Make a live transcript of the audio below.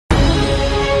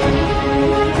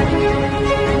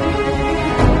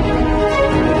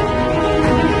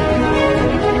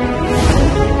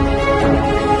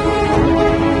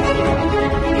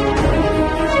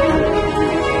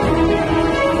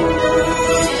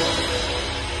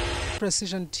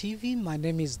Precision TV. My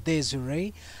name is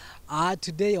Desiree.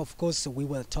 Today, of course, we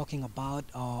were talking about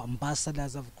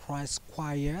Ambassadors of Christ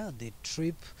Choir, the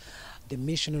trip, the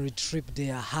missionary trip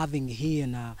they are having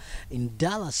here in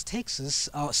Dallas, Texas.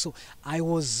 So I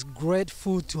was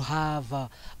grateful to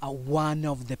have one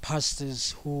of the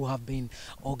pastors who have been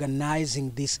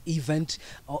organizing this event.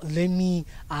 Let me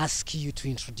ask you to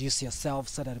introduce yourself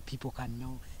so that people can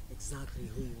know exactly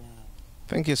who you are.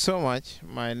 Thank you so much.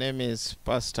 My name is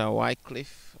Pastor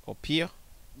Wycliffe Opili.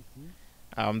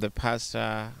 I'm the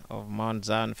pastor of Mount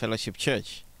Zion Fellowship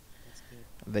Church,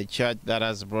 the church that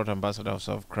has brought Ambassadors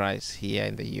of Christ here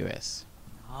in the U.S.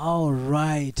 All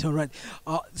right, all right.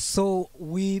 So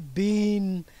we've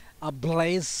been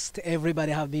blessed.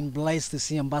 Everybody have been blessed to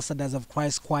see Ambassadors of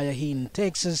Christ Choir here in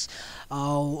Texas,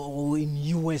 or in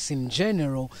U.S. in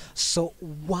general. So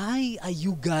why are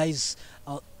you guys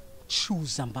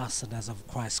choose Ambassadors of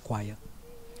Christ Choir?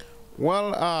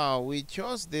 Well, we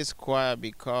chose this choir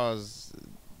because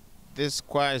this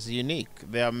choir is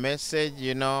unique. Their message,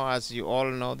 as you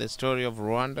all know, the story of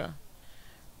Rwanda,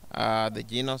 the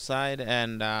genocide,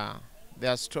 and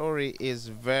their story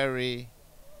is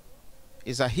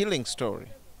a healing story.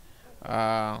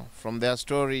 From their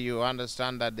story, you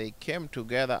understand that they came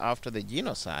together after the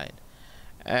genocide,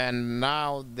 and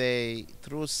now they,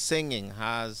 through singing,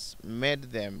 has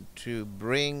made them to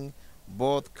bring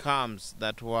both camps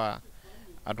that were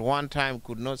at one time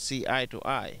could not see eye to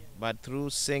eye, but through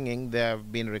singing they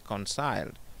have been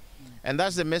reconciled. And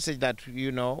that's the message that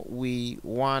we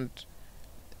want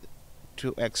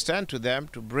to extend to them,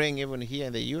 to bring even here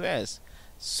in the U.S.,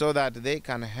 so that they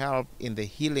can help in the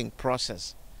healing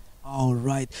process. All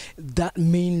right, that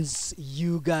means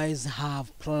you guys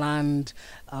have planned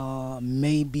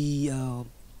maybe a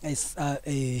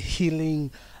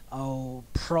healing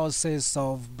process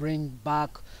of bring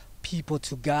back people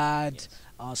to God. Yes.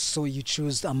 So you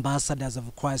choose Ambassadors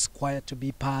of Christ Choir to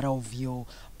be part of your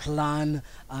plan,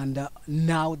 and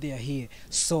now they are here.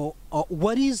 So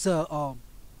what is the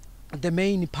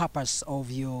main purpose of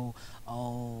your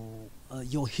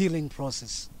healing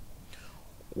process?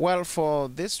 Well, for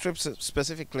this trip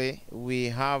specifically, we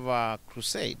have a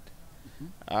crusade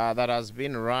that has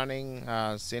been running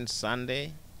since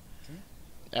Sunday.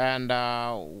 And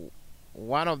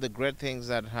one of the great things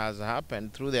that has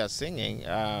happened through their singing,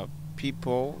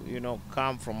 people,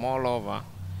 come from all over,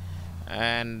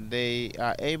 and they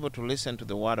are able to listen to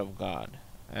the Word of God.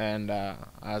 And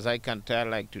as I can tell,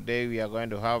 like today, we are going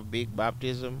to have big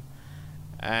baptism,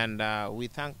 and we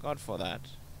thank God for that.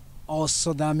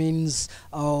 Also, that means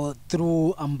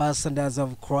through Ambassadors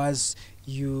of Christ,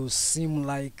 you seem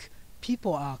like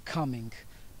people are coming.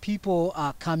 People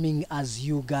are coming as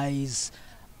you guys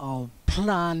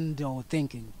planned or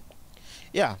thinking.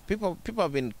 Yeah, people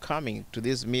have been coming to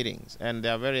these meetings, and they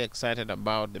are very excited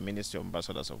about the ministry of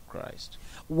Ambassadors of Christ.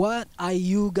 What are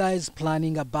you guys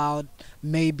planning about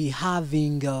maybe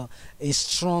having a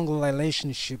strong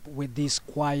relationship with this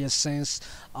choir, since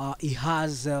it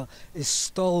has a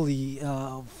story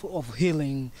of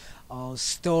healing,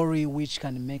 story which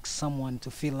can make someone to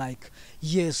feel like,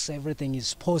 yes, everything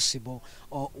is possible?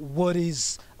 Or what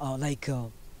is like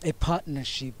a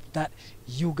partnership that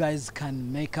you guys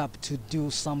can make up to do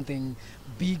something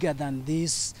bigger than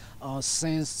this,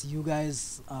 since you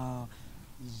guys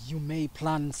you may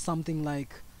plan something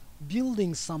like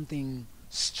building something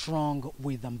strong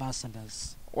with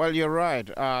Ambassadors? Well, you're right.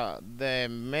 The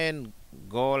main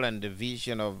goal and the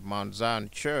vision of Mount Zion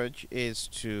Church is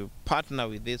to partner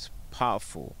with this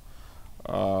powerful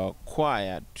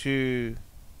choir to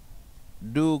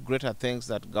do greater things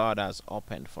that God has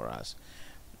opened for us.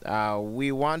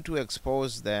 We want to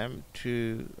expose them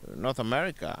to North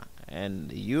America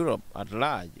and Europe at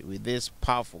large with this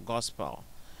powerful gospel.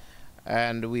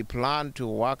 And we plan to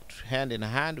work hand in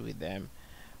hand with them,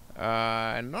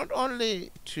 not only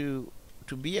to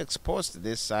be exposed to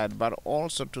this side, but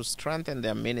also to strengthen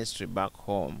their ministry back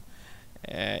home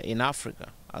in Africa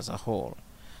as a whole.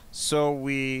 So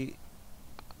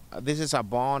this is a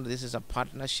bond, this is a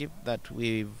partnership that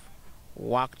we've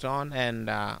worked on, and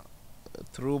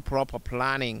through proper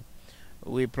planning,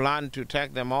 we plan to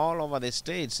take them all over the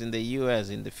states in the U.S.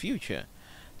 in the future.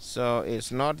 So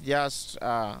it's not just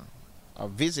a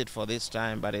visit for this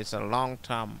time, but it's a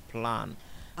long-term plan.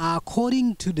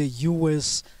 According to the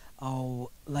U.S.,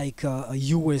 like a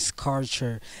U.S.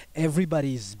 culture,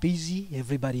 everybody is busy,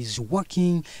 everybody is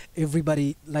working,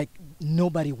 everybody, like,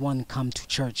 nobody want to come to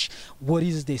church. What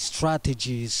is the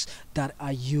strategies that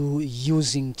are you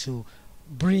using to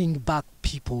bring back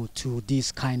people to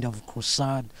this kind of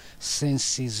crusade,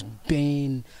 since it's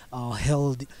been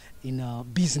held in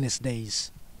business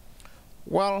days?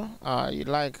 Well,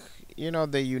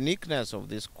 the uniqueness of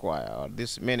this choir, or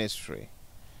this ministry,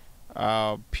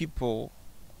 people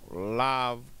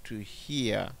love to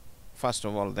hear, first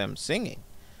of all, them singing.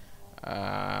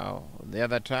 The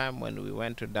other time when we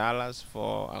went to Dallas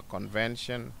for a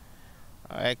convention,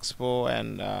 expo,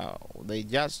 and they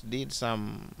just did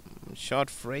some short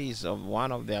phrase of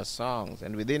one of their songs,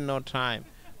 and within no time,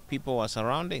 people were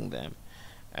surrounding them,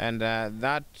 and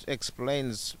that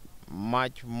explains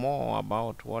much more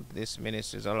about what this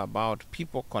ministry is all about.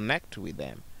 People connect with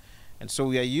them, and so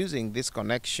we are using this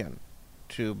connection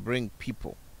to bring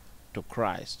people to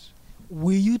Christ.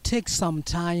 Will you take some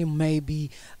time,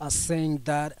 maybe saying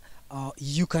that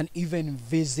you can even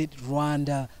visit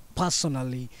Rwanda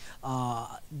personally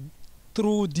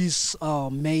through this,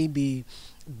 maybe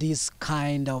this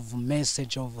kind of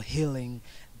message of healing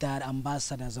that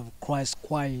Ambassadors of Christ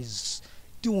Choir is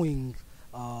doing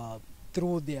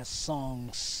through their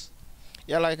songs?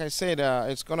 Yeah, like I said,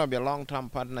 it's going to be a long-term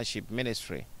partnership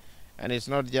ministry, and it's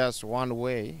not just one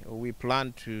way. We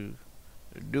plan to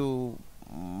do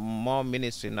more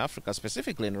ministry in Africa,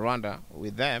 specifically in Rwanda,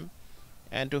 with them,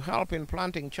 and to help in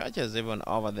planting churches even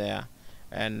over there.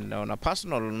 And on a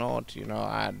personal note,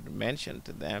 I had mentioned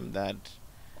to them that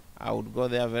I would go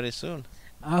there very soon.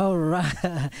 All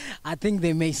right. I think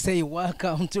they may say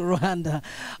welcome to Rwanda.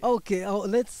 Okay,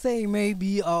 let's say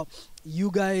maybe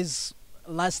you guys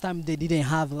last time they didn't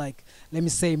have, like, let me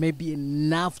say, maybe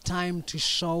enough time to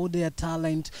show their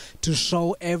talent, to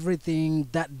show everything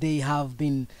that they have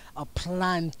been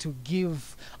planned to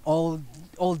give all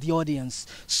the audience.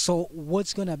 So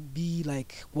what's gonna be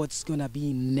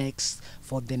next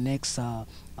for the next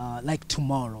like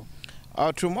tomorrow?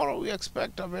 Tomorrow we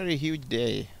expect a very huge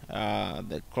day,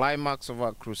 the climax of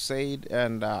our crusade,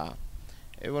 and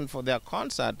even for their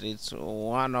concert, it's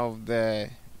one of the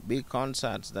big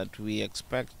concerts that we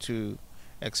expect to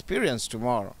experience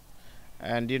tomorrow.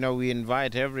 And we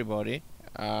invite everybody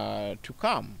to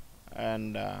come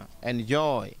and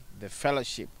enjoy the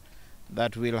fellowship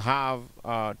that we'll have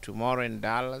tomorrow in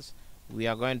Dallas. We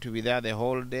are going to be there the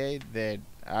whole day. The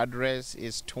address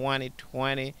is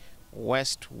 2020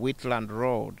 West Whitland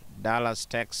Road, Dallas,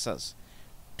 Texas.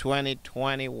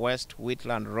 2020 West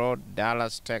Whitland Road,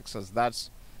 Dallas, Texas.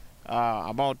 That's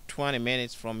about 20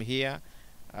 minutes from here.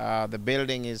 The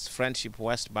building is Friendship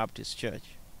West Baptist Church.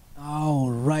 All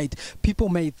right. People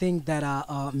may think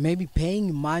that maybe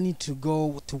paying money to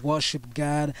go to worship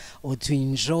God or to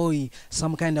enjoy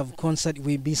some kind of concert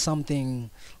will be something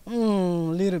a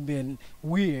little bit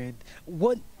weird.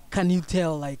 What can you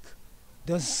tell, like,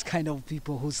 those kind of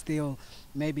people who still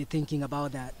maybe thinking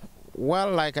about that? Well,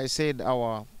 like I said,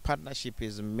 our partnership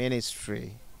is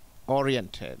ministry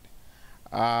oriented.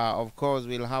 Of course,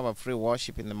 we'll have a free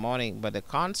worship in the morning, but the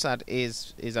concert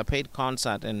is a paid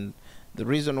concert, and the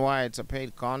reason why it's a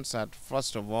paid concert,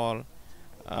 first of all,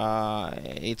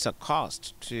 it's a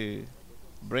cost to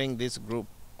bring this group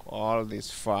all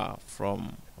this far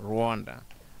from Rwanda.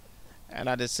 And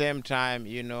at the same time,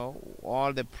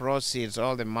 all the proceeds,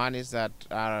 all the monies that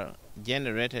are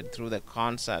generated through the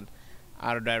concert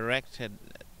are directed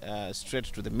straight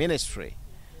to the ministry.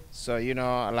 So,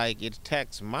 like, it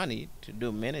takes money to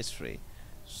do ministry.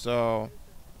 So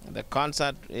the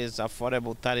concert is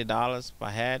affordable, $30 per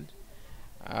head.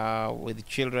 With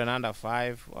children under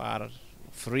 5 are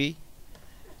free.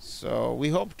 So we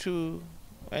hope to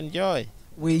enjoy.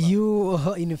 Will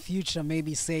you in the future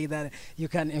maybe say that you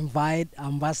can invite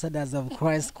Ambassadors of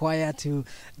Christ Choir to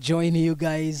join you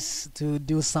guys to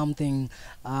do something,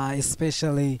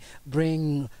 especially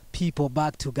bring people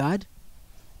back to God?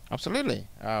 Absolutely.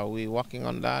 We're working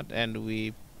on that, and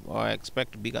we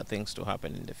expect bigger things to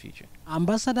happen in the future.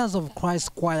 Ambassadors of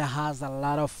Christ Choir has a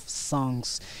lot of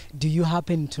songs. Do you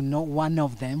happen to know one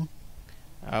of them?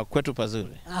 Kwetu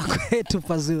Pazuri. Kwetu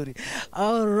Pazuri.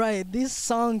 All right. These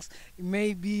songs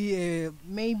may be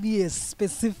a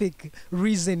specific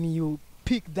reason you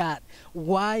picked that.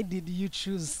 Why did you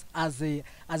choose as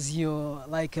your,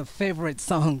 like, a favorite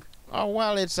song? Oh,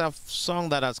 well, it's a song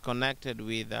that has connected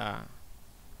with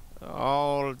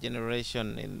all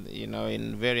generation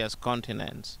in various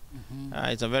continents.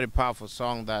 It's a very powerful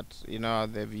song that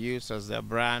they've used as their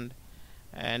brand,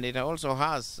 and it also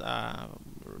has a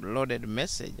loaded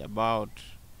message about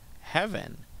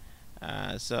heaven.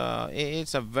 So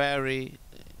it's a very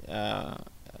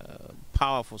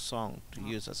powerful song to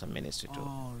use as a ministry tool.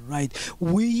 All right.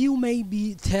 Will you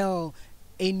maybe tell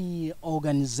any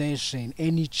organization,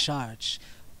 any church,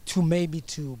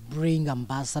 to bring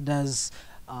ambassadors?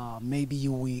 Maybe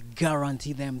you will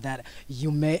guarantee them that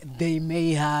they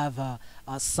may have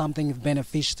something of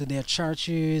beneficial to their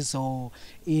churches or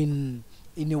in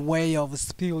in a way of a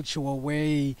spiritual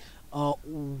way,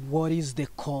 what is the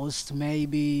cost?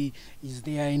 Maybe is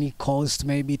there any cost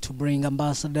maybe to bring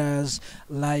ambassadors?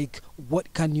 Like,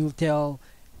 what can you tell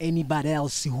anybody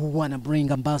else who wanna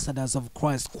bring ambassadors of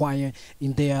Christ Choir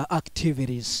in their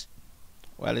activities?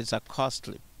 Well, it's a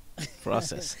costly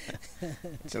process.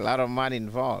 It's a lot of money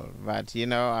involved, but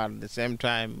at the same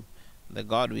time, the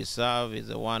God we serve is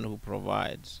the one who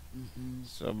provides.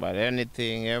 So, but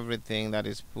everything that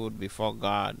is put before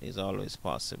God is always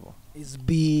possible. Is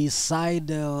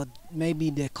beside maybe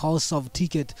the cost of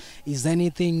ticket, is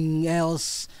anything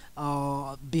else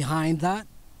behind that?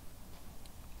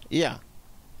 Yeah.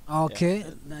 Okay,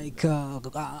 like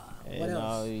what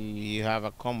else? You have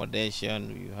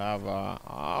accommodation, you have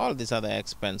all these other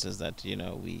expenses that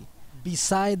we.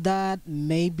 Beside that,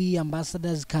 maybe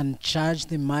ambassadors can charge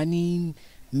the money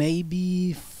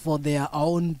maybe for their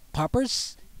own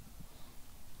purpose.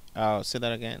 Oh, say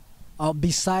that again.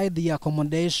 Beside the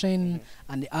accommodation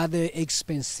and the other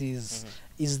expenses,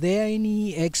 is there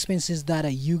any expenses that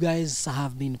you guys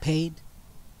have been paid?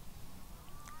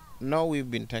 No, we've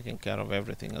been taking care of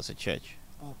everything as a church.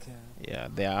 Okay. Yeah,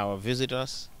 they are our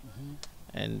visitors,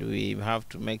 and we have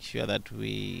to make sure that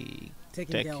we take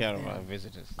care of our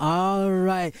visitors. All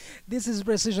right. This is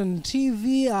Precision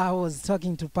TV. I was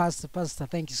talking to Pastor. Pastor,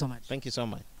 thank you so much. Thank you so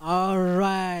much. All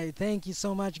right. Thank you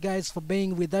so much, guys, for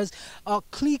being with us.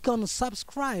 Click on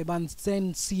subscribe and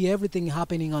then see everything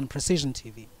happening on Precision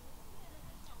TV.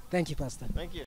 Thank you, Pastor. Thank you.